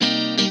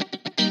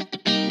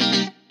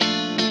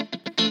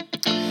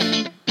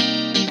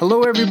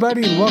Hello,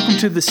 everybody, and welcome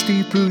to the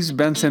Steve Poos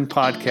Benson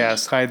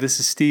podcast. Hi, this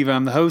is Steve.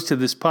 I'm the host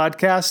of this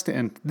podcast,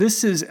 and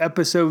this is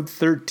episode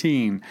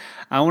 13.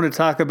 I want to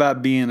talk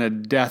about being a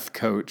death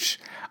coach.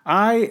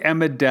 I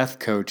am a death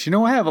coach. You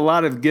know, I have a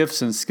lot of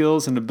gifts and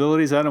skills and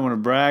abilities. I don't want to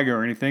brag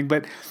or anything,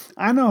 but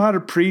I know how to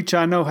preach.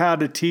 I know how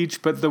to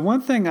teach. But the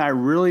one thing I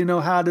really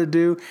know how to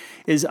do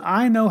is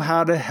I know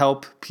how to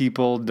help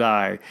people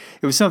die.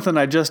 It was something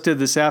I just did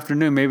this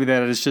afternoon. Maybe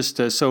that is just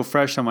so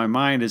fresh on my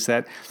mind is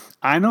that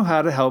I know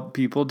how to help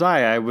people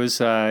die. I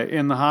was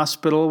in the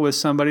hospital with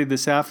somebody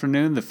this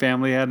afternoon. The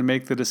family had to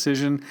make the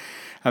decision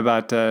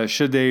about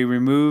should they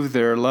remove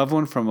their loved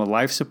one from a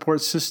life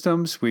support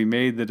systems. We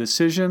made the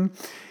decision.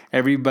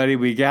 Everybody,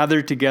 we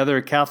gathered together,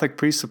 a Catholic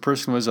priest. The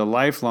person was a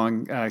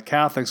lifelong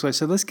Catholic. So I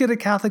said, let's get a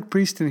Catholic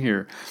priest in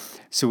here.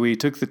 So we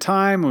took the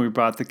time and we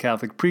brought the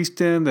Catholic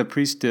priest in. The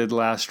priest did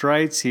last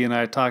rites. He and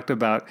I talked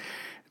about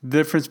the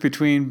difference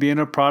between being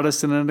a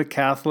Protestant and a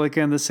Catholic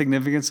and the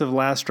significance of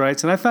last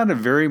rites. And I found it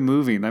very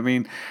moving. I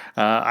mean,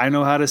 I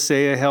know how to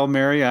say a Hail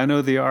Mary. I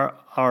know the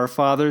Our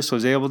Father, so I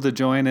was able to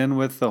join in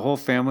with the whole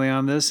family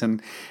on this. And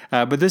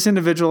but this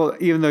individual,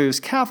 even though he was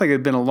Catholic,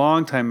 had been a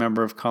longtime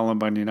member of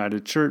Columbine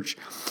United Church.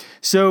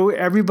 So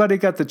everybody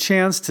got the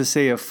chance to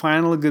say a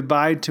final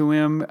goodbye to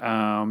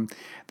him.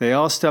 They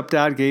all stepped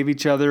out, gave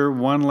each other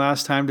one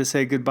last time to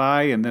say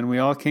goodbye, and then we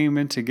all came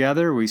in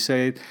together. We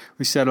said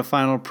a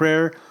final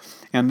prayer.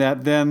 And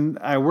that then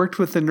I worked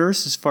with the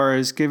nurse as far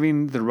as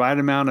giving the right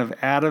amount of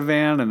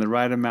Ativan and the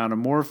right amount of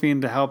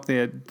morphine to help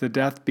the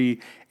death be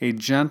a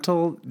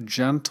gentle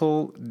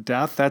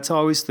death. That's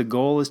always the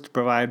goal, is to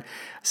provide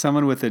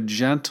someone with a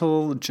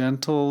gentle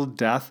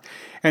death.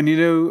 And, you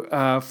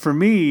know, for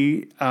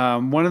me,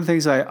 one of the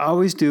things I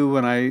always do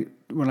when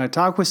I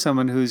talk with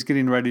someone who's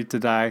getting ready to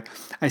die,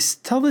 I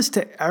tell this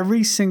to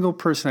every single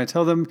person. I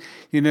tell them,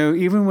 you know,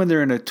 even when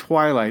they're in a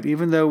twilight,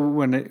 even though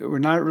when we're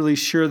not really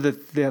sure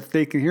that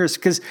they can hear us,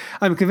 because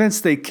I'm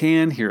convinced they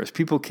can hear us.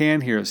 People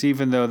can hear us,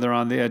 even though they're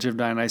on the edge of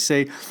dying. I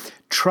say,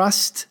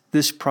 trust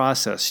this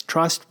process.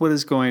 Trust what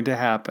is going to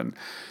happen.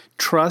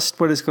 Trust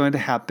what is going to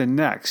happen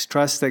next.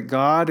 Trust that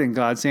God and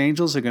God's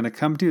angels are going to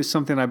come to you. It's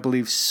something I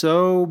believe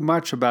so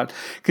much about.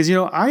 Because, you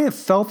know, I have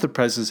felt the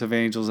presence of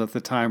angels at the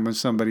time when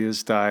somebody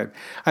has died.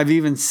 I've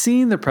even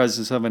seen the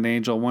presence of an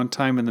angel one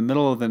time in the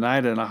middle of the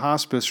night in a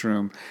hospice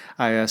room.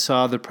 I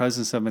saw the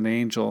presence of an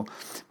angel.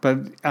 But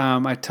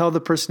I tell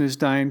the person who's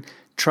dying,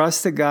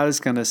 trust that God is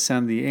going to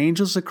send the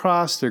angels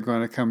across. They're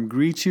going to come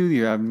greet you.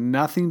 You have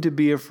nothing to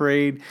be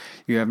afraid.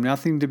 You have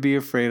nothing to be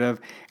afraid of.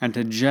 And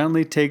to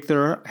gently take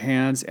their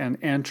hands and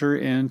enter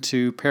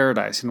into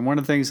paradise. And one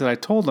of the things that I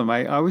told them,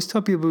 I always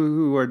tell people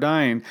who are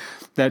dying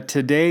that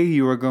today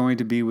you are going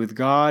to be with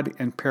God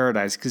in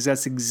paradise. Because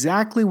that's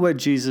exactly what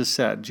Jesus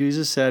said.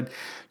 Jesus said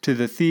to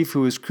the thief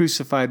who was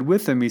crucified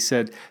with him, he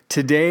said,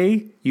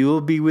 today you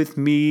will be with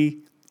me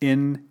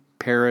in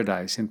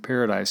paradise.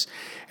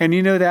 And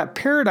you know, that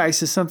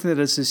paradise is something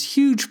that is this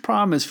huge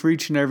promise for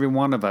each and every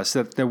one of us,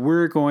 that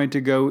we're going to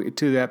go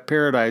to that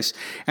paradise.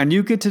 And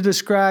you get to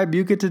describe,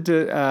 you get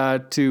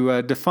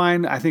to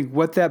define, I think,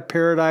 what that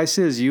paradise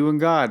is, you and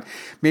God.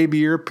 Maybe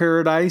your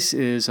paradise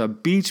is a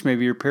beach,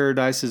 maybe your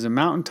paradise is a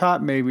mountaintop,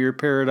 maybe your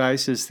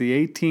paradise is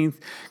the 18th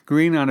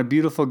green on a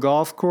beautiful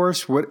golf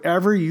course.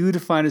 Whatever you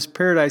define as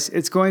paradise,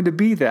 it's going to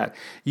be that,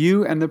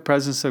 you and the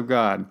presence of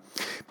God.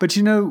 But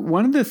you know,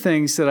 one of the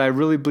things that I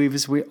really believe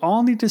is we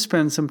all need to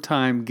spend some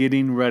time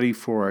getting ready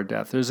for our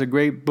death. There's a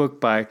great book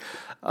by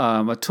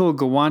Atul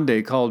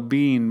Gawande called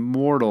Being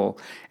Mortal,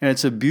 and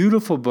it's a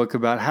beautiful book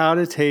about how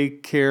to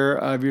take care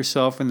of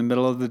yourself in the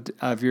middle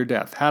of your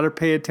death, how to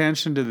pay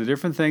attention to the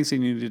different things that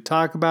you need to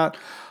talk about.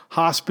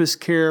 Hospice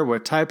care,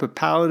 what type of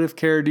palliative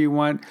care do you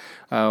want?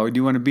 Or do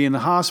you want to be in the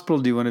hospital?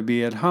 Do you want to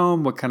be at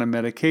home? What kind of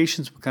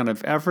medications? What kind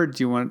of effort?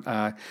 Do you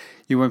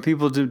want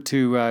people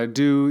to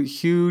do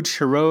huge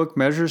heroic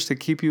measures to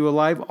keep you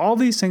alive? All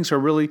these things are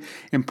really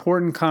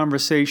important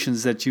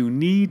conversations that you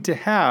need to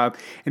have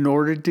in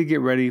order to get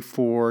ready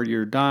for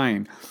your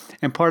dying.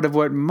 And part of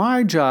what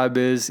my job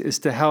is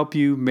to help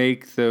you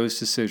make those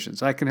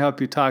decisions. I can help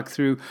you talk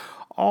through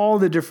all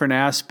the different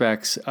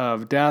aspects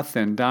of death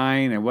and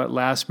dying and what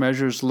last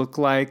measures look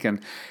like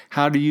and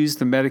how to use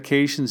the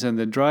medications and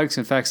the drugs.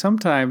 In fact,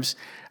 sometimes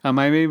I'm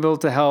able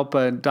to help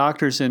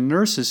doctors and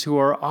nurses who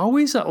are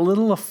always a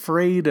little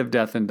afraid of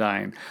death and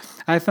dying.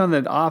 I found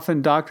that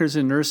often doctors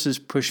and nurses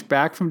push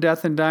back from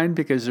death and dying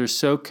because they're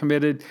so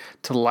committed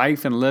to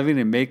life and living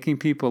and making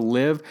people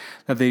live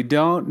that they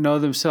don't know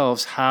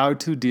themselves how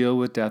to deal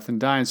with death and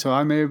dying. So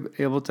I'm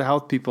able to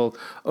help people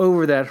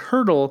over that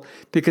hurdle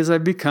because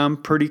I've become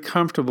pretty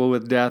comfortable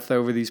with death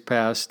over these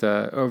past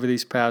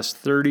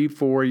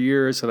 34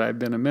 years that I've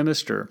been a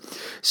minister.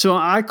 So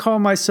I call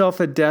myself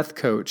a death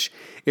coach.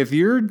 if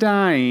you're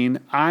dying,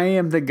 I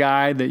am the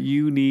guy that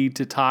you need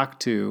to talk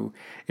to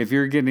if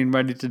you're getting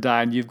ready to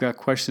die and you've got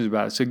questions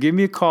about it. So give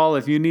me a call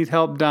if you need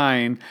help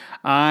dying.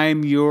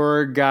 I'm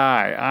your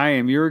guy. I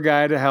am your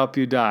guy to help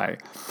you die.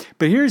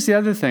 But here's the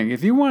other thing.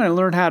 If you want to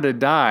learn how to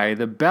die,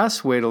 the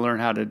best way to learn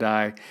how to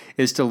die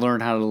is to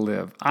learn how to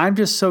live. I'm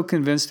just so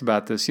convinced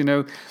about this.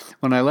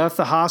 When I left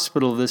the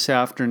hospital this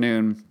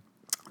afternoon,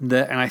 and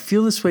I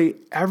feel this way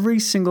every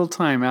single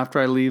time after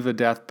I leave a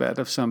deathbed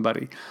of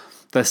somebody,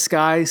 the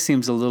sky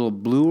seems a little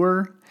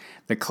bluer,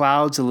 the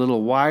clouds a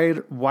little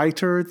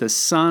whiter, the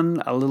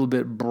sun a little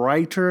bit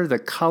brighter, the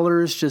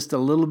colors just a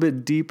little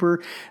bit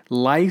deeper.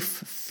 Life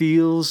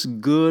feels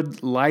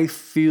good. Life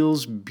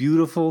feels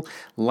beautiful.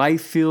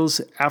 Life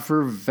feels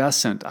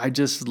effervescent. I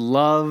just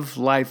love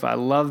life. I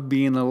love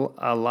being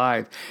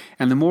alive.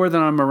 And the more that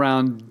I'm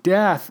around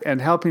death and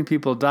helping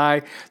people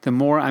die, the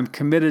more I'm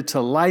committed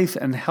to life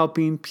and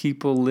helping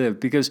people live.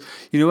 Because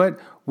you know what?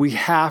 We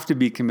have to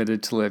be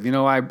committed to live.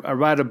 I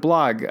write a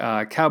blog,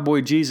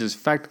 Cowboy Jesus. In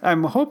fact,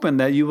 I'm hoping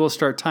that you will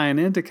start tying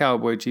into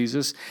Cowboy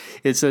Jesus.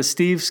 It's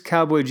Steve's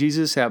Cowboy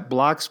Jesus at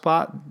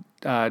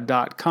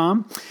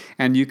blogspot.com,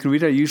 and you can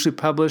read it. I usually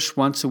publish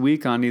once a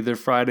week on either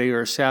Friday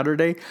or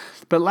Saturday.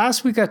 But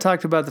last week I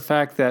talked about the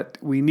fact that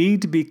we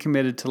need to be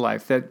committed to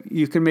life, that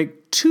you can make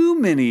too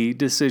many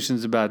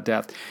decisions about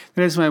death.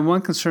 That is my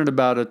one concern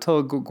about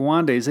Atul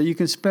Gawande, is that you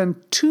can spend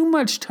too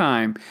much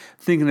time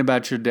thinking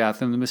about your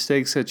death and the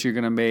mistakes that you're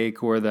going to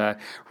make or the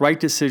right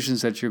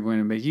decisions that you're going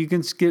to make. You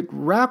can get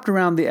wrapped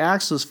around the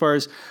axle as far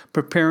as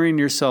preparing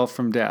yourself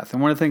from death.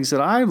 And one of the things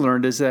that I've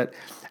learned is that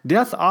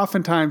death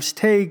oftentimes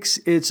takes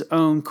its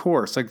own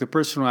course. Like the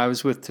person I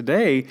was with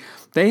today,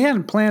 they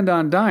hadn't planned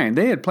on dying.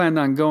 They had planned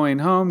on going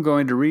home,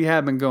 going to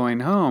rehab and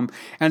going home,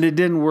 and it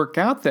didn't work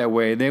out that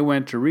way. They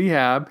went to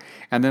rehab,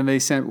 and then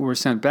they were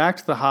sent back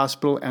to the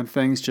hospital, and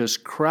things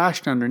just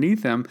crashed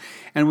underneath him.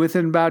 And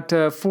within about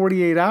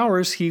 48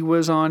 hours, he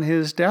was on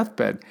his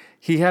deathbed.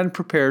 He hadn't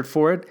prepared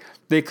for it.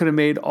 They could have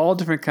made all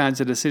different kinds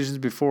of decisions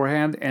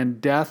beforehand, and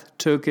death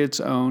took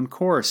its own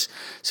course.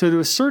 So to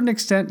a certain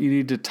extent, you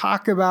need to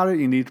talk about it.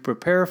 You need to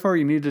prepare for it.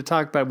 You need to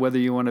talk about whether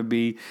you want to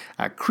be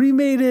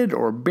cremated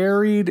or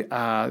buried.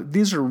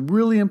 These are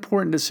really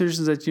important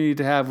decisions that you need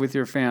to have with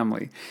your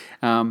family.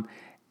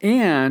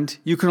 And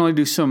you can only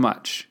do so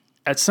much.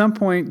 At some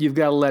point, you've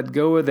got to let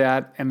go of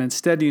that, and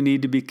instead you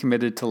need to be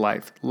committed to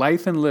life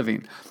and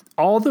living.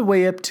 All the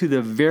way up to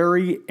the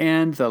very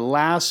end, the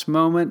last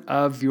moment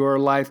of your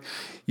life,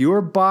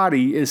 your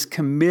body is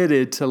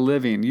committed to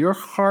living. Your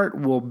heart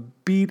will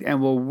beat and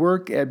will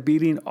work at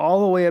beating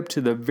all the way up to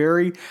the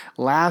very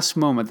last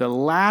moment. The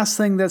last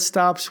thing that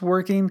stops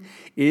working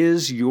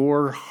is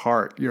your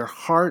heart. Your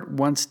heart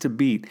wants to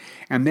beat.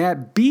 And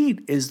that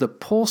beat is the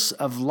pulse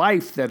of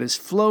life that is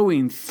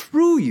flowing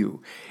through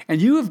you.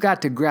 And you have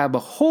got to grab a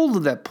hold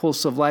of that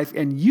pulse of life,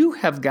 and you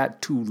have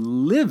got to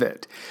live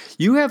it.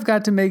 You have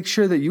got to make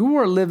sure that you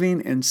are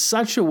living in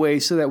such a way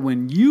so that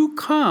when you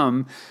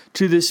come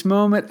to this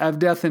moment of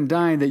death and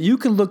dying, that you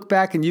can look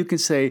back and you can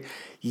say,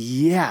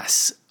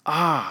 yes,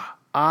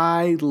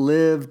 I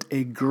lived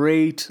a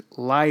great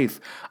life.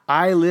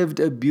 I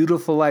lived a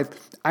beautiful life.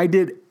 I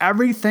did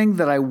everything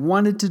that I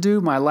wanted to do.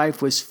 My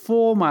life was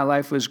full. My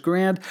life was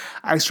grand.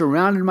 I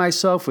surrounded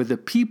myself with the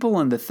people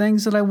and the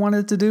things that I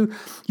wanted to do.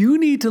 You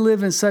need to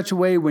live in such a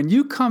way when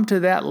you come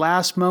to that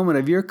last moment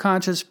of your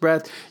conscious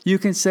breath, you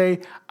can say,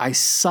 I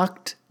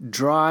sucked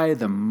dry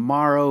the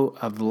marrow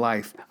of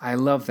life. I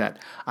love that.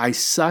 I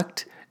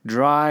sucked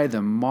dry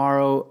the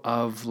marrow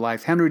of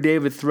life. Henry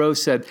David Thoreau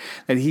said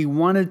that he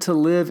wanted to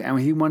live and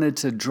he wanted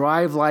to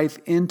drive life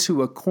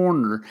into a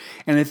corner.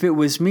 And if it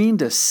was mean,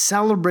 to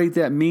celebrate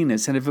that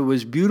meanness. And if it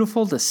was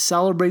beautiful, to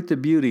celebrate the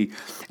beauty.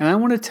 And I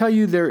want to tell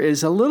you, there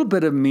is a little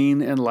bit of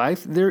mean in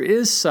life. There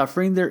is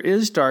suffering. There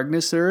is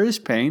darkness. There is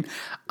pain.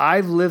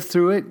 I've lived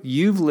through it.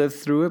 You've lived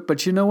through it.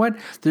 But you know what?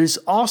 There's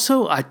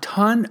also a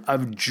ton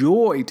of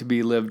joy to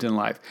be lived in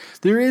life.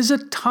 There is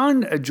a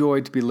ton of joy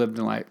to be lived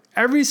in life.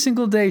 Every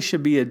single day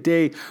should be a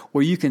day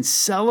where you can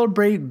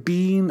celebrate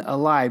being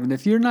alive. And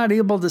if you're not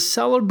able to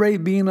celebrate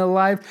being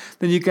alive,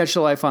 then you got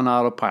your life on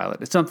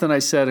autopilot. It's something I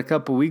said a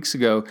couple weeks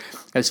ago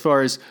as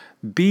far as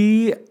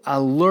be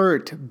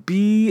alert,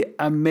 be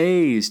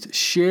amazed,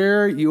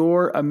 share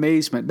your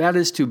amazement. That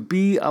is to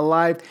be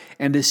alive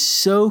and to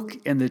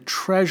soak in the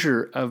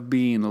treasure of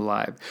being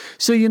alive.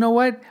 So you know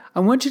what?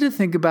 I want you to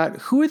think about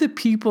who are the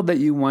people that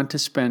you want to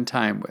spend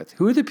time with?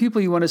 Who are the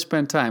people you want to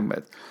spend time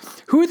with?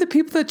 Who are the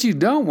people that you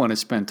don't want to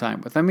spend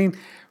time with? I mean,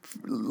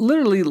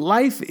 literally,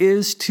 life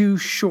is too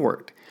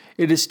short.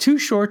 It is too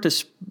short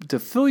to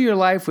fill your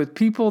life with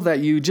people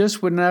that you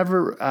just would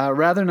never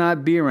rather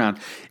not be around.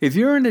 If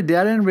you're in a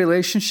dead-end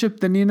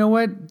relationship, then you know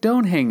what?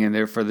 Don't hang in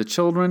there for the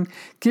children.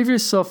 Give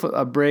yourself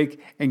a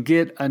break and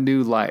get a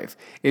new life.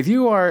 If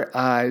you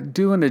are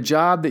doing a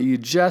job that you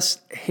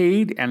just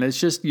hate and it's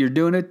just you're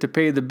doing it to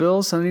pay the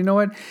bills, then you know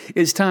what?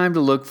 It's time to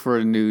look for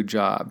a new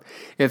job.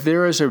 If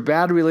there is a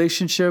bad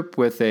relationship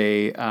with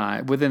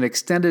an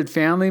extended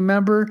family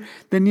member,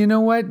 then you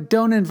know what?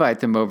 Don't invite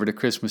them over to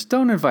Christmas.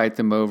 Don't invite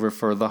them over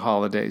for the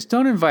holidays.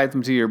 Don't invite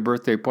them to your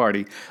birthday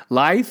party.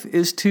 Life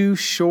is too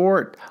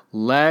short.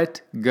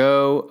 Let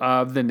go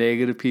of the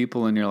negative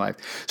people in your life.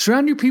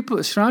 Surround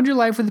your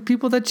life with the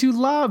people that you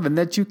love and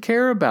that you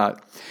care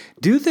about.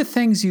 Do the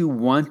things you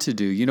want to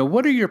do.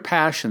 What are your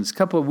passions? A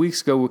couple of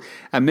weeks ago,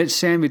 Mitch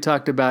Sammy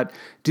talked about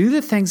do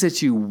the things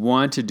that you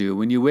want to do.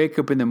 When you wake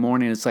up in the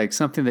morning, it's like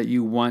something that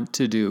you want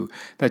to do,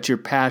 that you're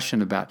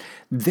passionate about.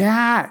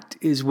 That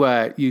is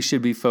what you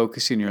should be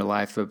focusing your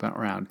life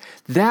around.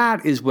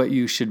 That is what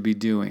you should be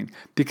doing.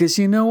 Because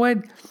you know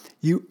what?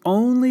 You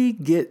only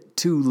get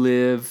to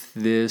live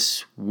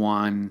this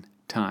one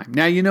time.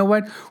 Now, you know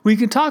what? We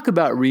can talk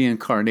about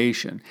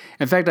reincarnation.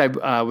 In fact,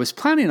 I was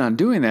planning on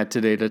doing that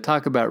today to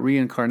talk about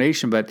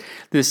reincarnation, but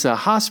this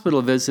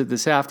hospital visit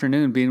this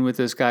afternoon, being with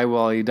this guy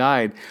while he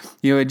died,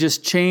 it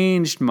just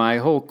changed my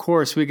whole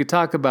course. We could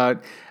talk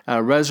about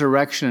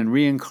resurrection and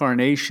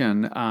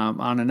reincarnation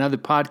on another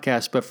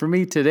podcast, but for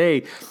me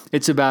today,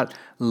 it's about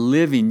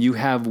living. You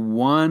have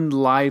one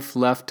life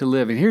left to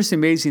live. And here's the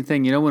amazing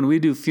thing. When we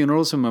do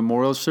funerals and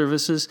memorial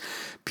services,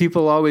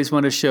 people always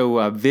want to show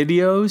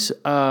videos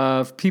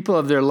of people,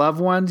 of their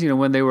loved ones,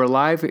 when they were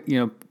alive,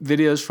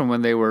 videos from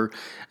when they were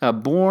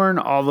born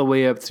all the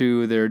way up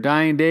through their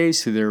dying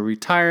days, through their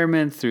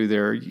retirement, through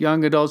their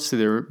young adults, through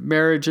their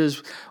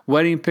marriages,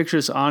 wedding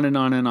pictures, on and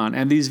on and on.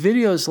 And these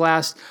videos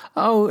last,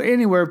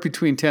 anywhere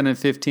between 10 and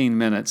 15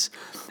 minutes.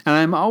 And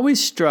I'm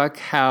always struck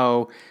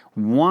how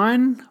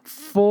one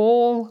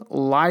full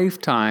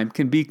lifetime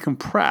can be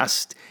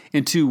compressed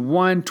into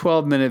one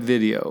 12-minute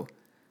video.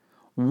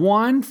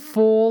 One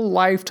full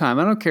lifetime,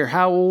 I don't care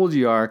how old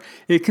you are,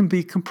 it can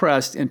be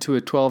compressed into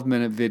a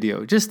 12-minute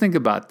video. Just think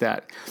about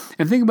that.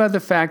 And think about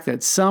the fact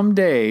that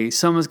someday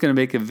someone's going to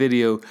make a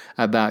video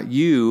about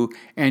you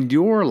and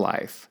your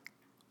life.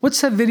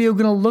 What's that video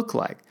going to look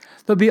like?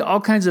 There'll be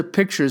all kinds of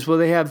pictures. Will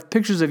they have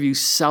pictures of you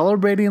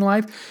celebrating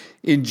life,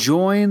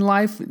 enjoying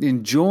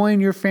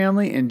your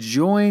family,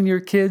 enjoying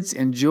your kids,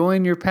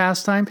 enjoying your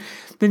pastime?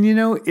 Then,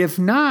 if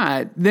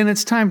not, then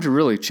it's time to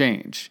really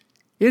change.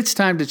 It's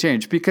time to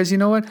change because you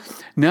know what?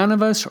 None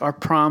of us are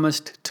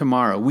promised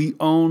tomorrow. We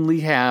only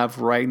have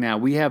right now.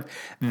 We have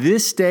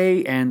this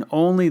day and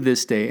only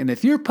this day. And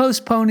if you're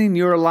postponing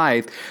your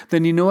life,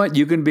 then you know what?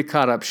 You're going to be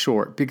caught up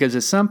short because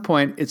at some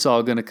point, it's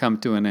all going to come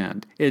to an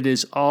end. It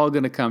is all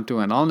going to come to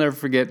an end. I'll never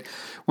forget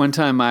one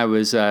time I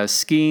was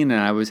skiing and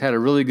I had a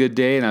really good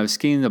day and I was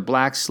skiing the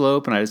black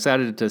slope and I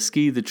decided to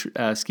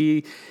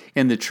ski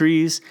in the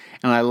trees,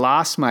 and I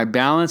lost my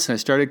balance, and I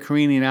started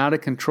careening out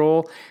of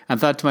control. I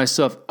thought to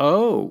myself,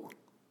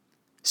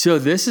 so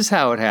this is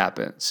how it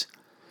happens.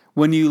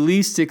 When you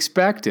least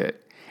expect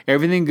it,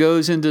 everything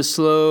goes into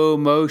slow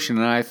motion.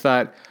 And I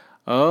thought,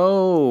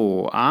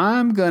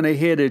 I'm going to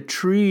hit a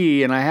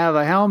tree, and I have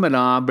a helmet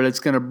on, but it's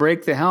going to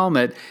break the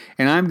helmet,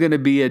 and I'm going to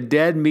be a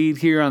dead meat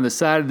here on the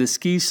side of the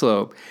ski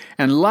slope.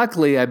 And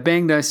luckily, I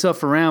banged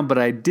myself around, but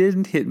I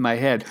didn't hit my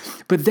head.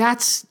 But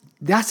that's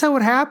how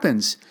it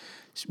happens.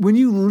 When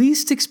you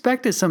least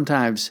expect it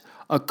sometimes,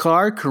 a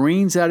car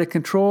careens out of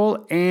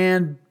control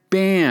and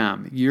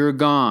bam, you're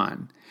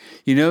gone.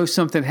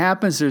 Something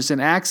happens, there's an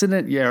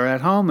accident, you're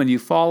at home and you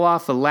fall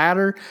off a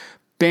ladder,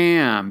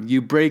 bam,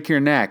 you break your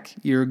neck,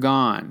 you're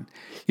gone.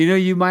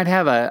 You might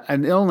have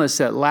an illness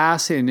that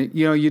lasts and,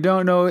 you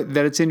don't know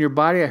that it's in your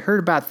body. I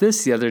heard about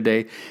this the other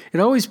day. It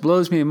always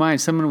blows me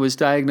mind. Someone was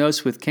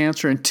diagnosed with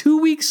cancer and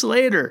 2 weeks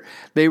later,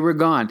 they were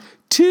gone.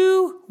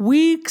 2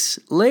 weeks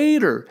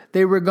later,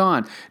 they were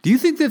gone. Do you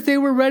think that they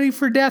were ready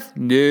for death?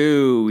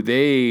 No,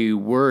 they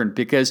weren't,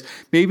 because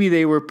maybe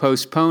they were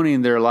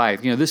postponing their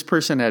life. This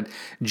person had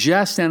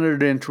just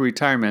entered into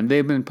retirement.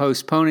 They've been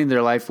postponing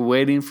their life,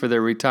 waiting for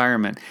their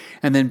retirement.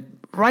 And then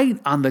right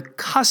on the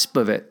cusp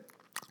of it,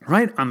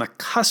 right on the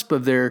cusp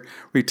of their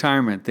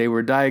retirement, they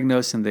were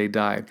diagnosed and they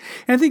died.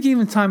 And I think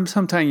even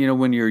sometime,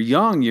 when you're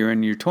young, you're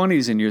in your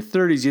 20s and your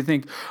 30s, you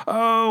think,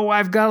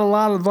 I've got a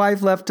lot of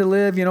life left to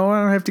live. I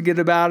don't have to get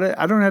about it.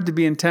 I don't have to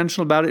be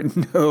intentional about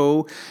it.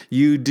 No,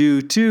 you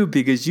do too,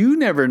 because you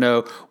never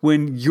know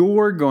when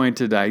you're going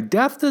to die.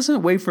 Death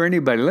doesn't wait for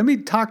anybody. Let me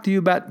talk to you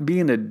about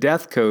being a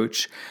death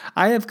coach.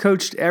 I have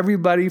coached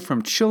everybody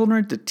from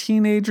children to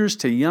teenagers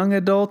to young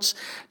adults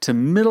to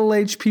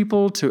middle-aged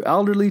people to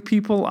elderly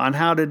people on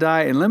how to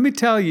die. And let me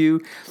tell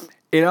you,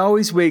 it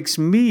always wakes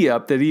me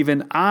up that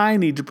even I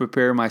need to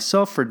prepare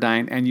myself for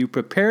dying. And you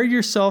prepare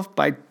yourself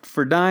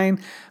for dying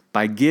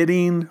by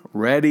getting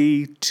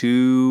ready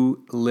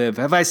to live.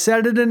 Have I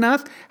said it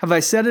enough?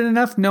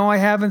 No, I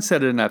haven't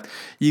said it enough.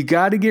 You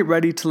got to get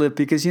ready to live,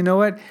 because you know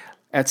what?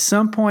 At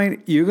some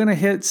point, you're going to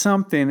hit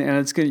something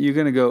and you're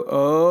going to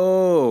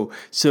go,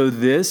 so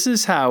this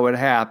is how it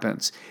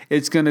happens.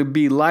 It's going to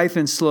be life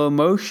in slow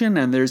motion,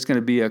 and there's going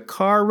to be a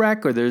car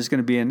wreck, or there's going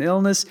to be an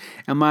illness,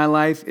 and my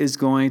life is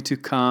going to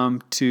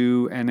come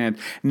to an end.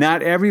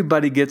 Not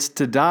everybody gets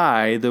to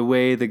die the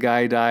way the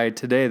guy died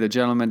today, the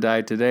gentleman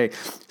died today.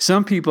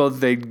 Some people,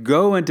 they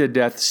go into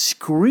death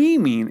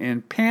screaming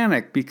in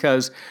panic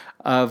because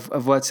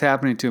of what's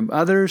happening to him.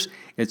 Others,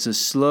 it's a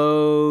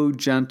slow,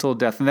 gentle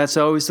death. And that's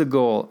always the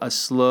goal, a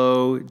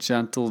slow,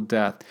 gentle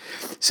death.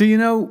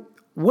 So,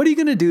 what are you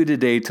going to do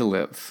today to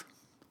live?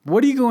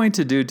 What are you going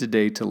to do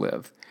today to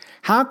live?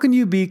 How can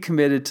you be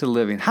committed to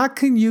living? How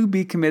can you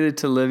be committed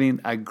to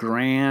living a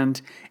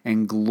grand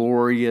and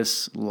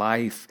glorious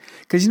life?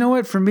 Because you know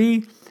what? For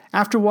me,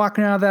 after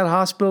walking out of that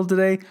hospital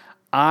today,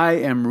 I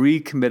am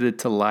recommitted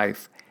to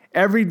life.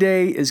 Every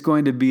day is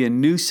going to be a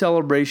new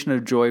celebration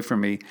of joy for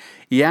me.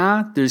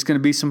 Yeah, there's going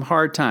to be some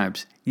hard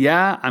times.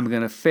 Yeah, I'm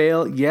going to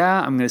fail.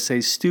 Yeah, I'm going to say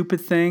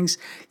stupid things.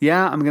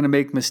 Yeah, I'm going to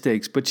make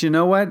mistakes. But you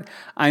know what?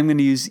 I'm going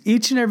to use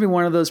each and every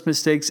one of those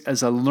mistakes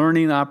as a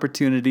learning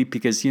opportunity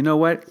because you know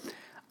what?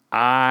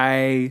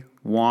 I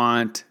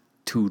want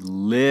to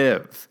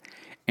live.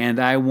 And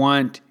I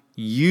want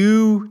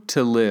you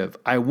to live.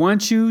 I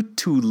want you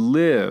to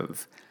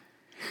live.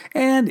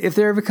 And if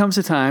there ever comes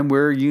a time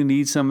where you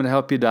need someone to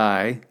help you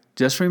die,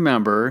 just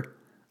remember,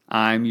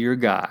 I'm your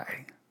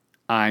guy.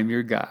 I'm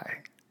your guy.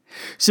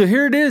 So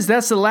here it is.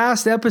 That's the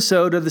last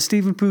episode of the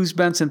Stephen Poos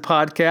Benson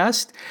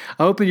podcast.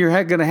 I hope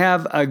you're going to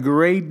have a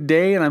great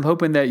day, and I'm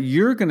hoping that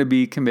you're going to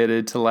be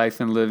committed to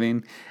life and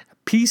living.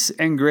 Peace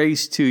and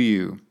grace to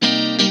you.